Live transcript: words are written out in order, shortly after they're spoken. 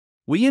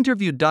We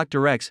interviewed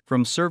Dr. X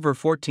from Server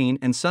 14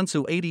 and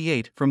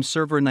Sunsu88 from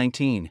Server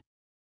 19.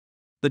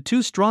 The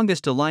two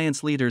strongest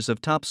alliance leaders of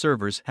top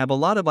servers have a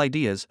lot of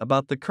ideas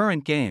about the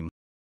current game.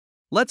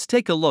 Let's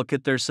take a look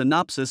at their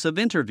synopsis of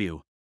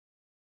interview.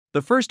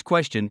 The first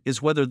question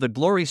is whether the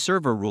Glory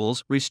server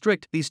rules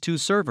restrict these two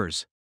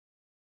servers.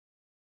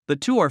 The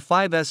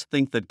 2R5s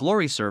think that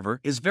Glory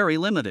server is very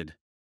limited.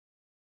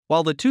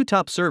 While the two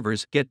top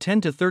servers get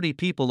 10 to 30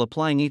 people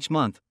applying each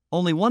month,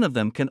 only one of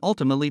them can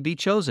ultimately be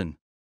chosen.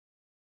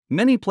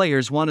 Many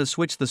players want to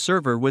switch the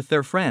server with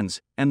their friends,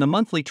 and the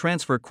monthly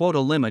transfer quota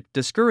limit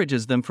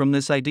discourages them from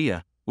this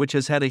idea, which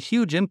has had a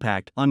huge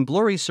impact on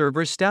Glory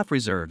server's staff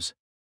reserves.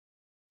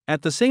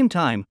 At the same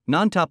time,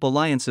 non-top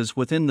alliances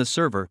within the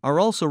server are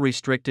also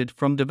restricted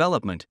from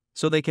development,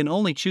 so they can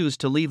only choose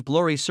to leave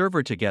Glory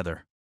server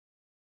together.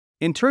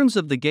 In terms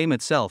of the game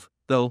itself,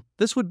 though,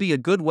 this would be a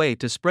good way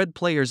to spread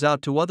players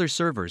out to other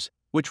servers,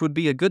 which would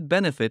be a good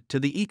benefit to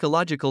the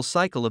ecological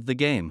cycle of the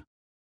game.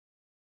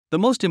 The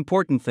most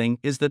important thing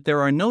is that there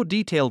are no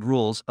detailed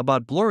rules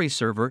about Glory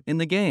server in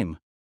the game.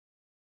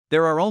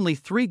 There are only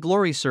 3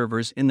 Glory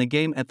servers in the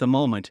game at the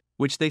moment,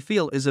 which they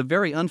feel is a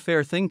very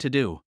unfair thing to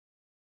do.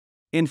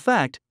 In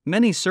fact,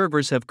 many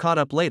servers have caught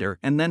up later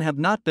and then have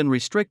not been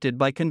restricted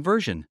by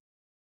conversion.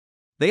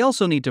 They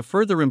also need to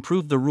further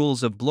improve the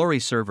rules of Glory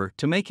server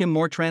to make him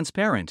more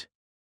transparent.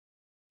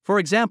 For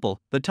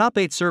example, the top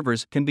 8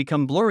 servers can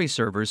become Glory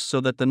servers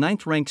so that the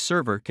 9th ranked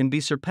server can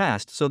be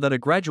surpassed so that a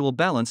gradual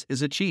balance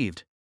is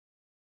achieved.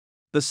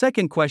 The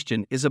second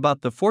question is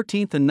about the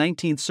 14th and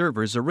 19th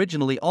servers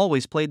originally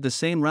always played the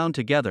same round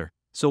together,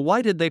 so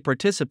why did they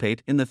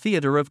participate in the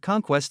Theater of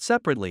Conquest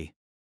separately?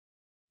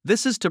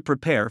 This is to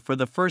prepare for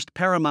the first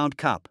Paramount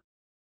Cup.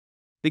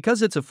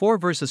 Because it's a 4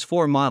 versus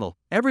 4 model,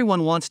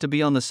 everyone wants to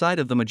be on the side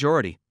of the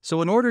majority,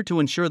 so in order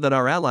to ensure that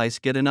our allies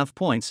get enough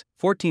points,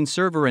 14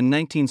 server and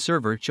 19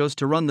 server chose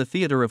to run the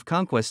Theater of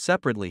Conquest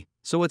separately,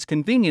 so it's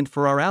convenient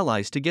for our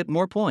allies to get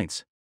more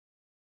points.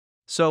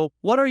 So,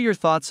 what are your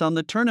thoughts on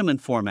the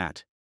tournament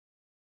format?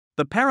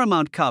 The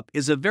Paramount Cup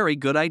is a very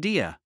good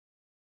idea.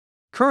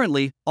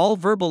 Currently, all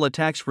verbal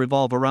attacks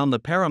revolve around the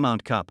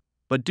Paramount Cup,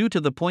 but due to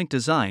the point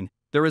design,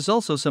 there is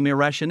also some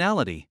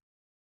irrationality.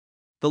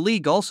 The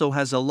league also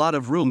has a lot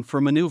of room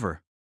for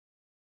maneuver.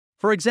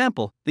 For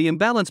example, the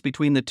imbalance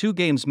between the two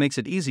games makes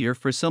it easier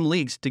for some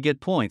leagues to get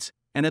points,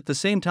 and at the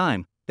same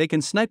time, they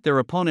can snipe their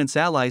opponent's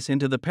allies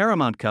into the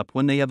Paramount Cup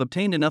when they have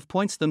obtained enough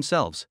points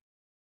themselves.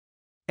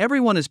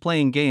 Everyone is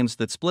playing games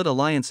that split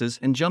alliances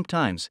and jump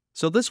times,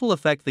 so this will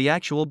affect the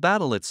actual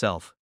battle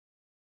itself.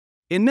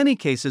 In many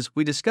cases,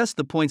 we discuss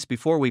the points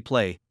before we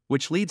play,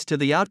 which leads to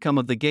the outcome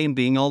of the game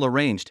being all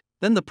arranged.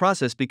 Then the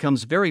process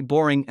becomes very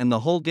boring and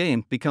the whole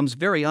game becomes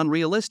very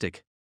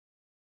unrealistic.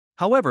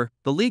 However,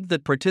 the league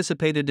that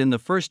participated in the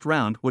first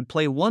round would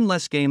play one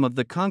less game of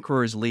the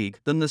Conquerors League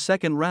than the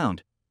second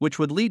round, which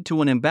would lead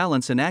to an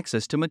imbalance in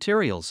access to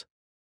materials.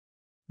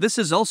 This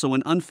is also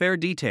an unfair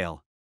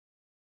detail.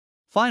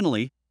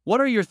 Finally, what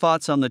are your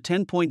thoughts on the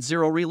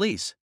 10.0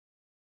 release?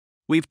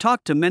 We've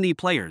talked to many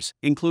players,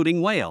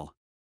 including Whale.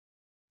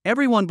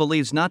 Everyone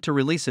believes not to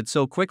release it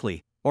so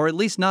quickly, or at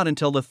least not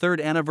until the 3rd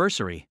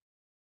anniversary.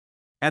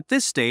 At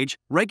this stage,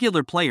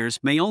 regular players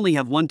may only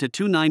have 1 to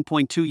 2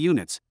 9.2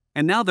 units,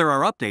 and now there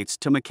are updates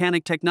to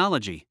mechanic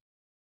technology.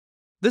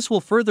 This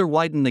will further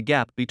widen the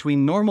gap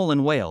between normal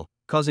and Whale,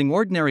 causing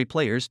ordinary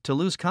players to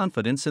lose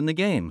confidence in the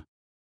game.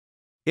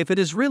 If it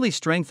is really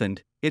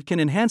strengthened, it can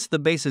enhance the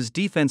base's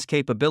defense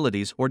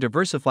capabilities or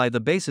diversify the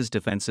base's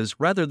defenses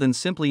rather than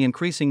simply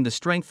increasing the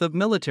strength of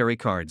military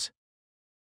cards.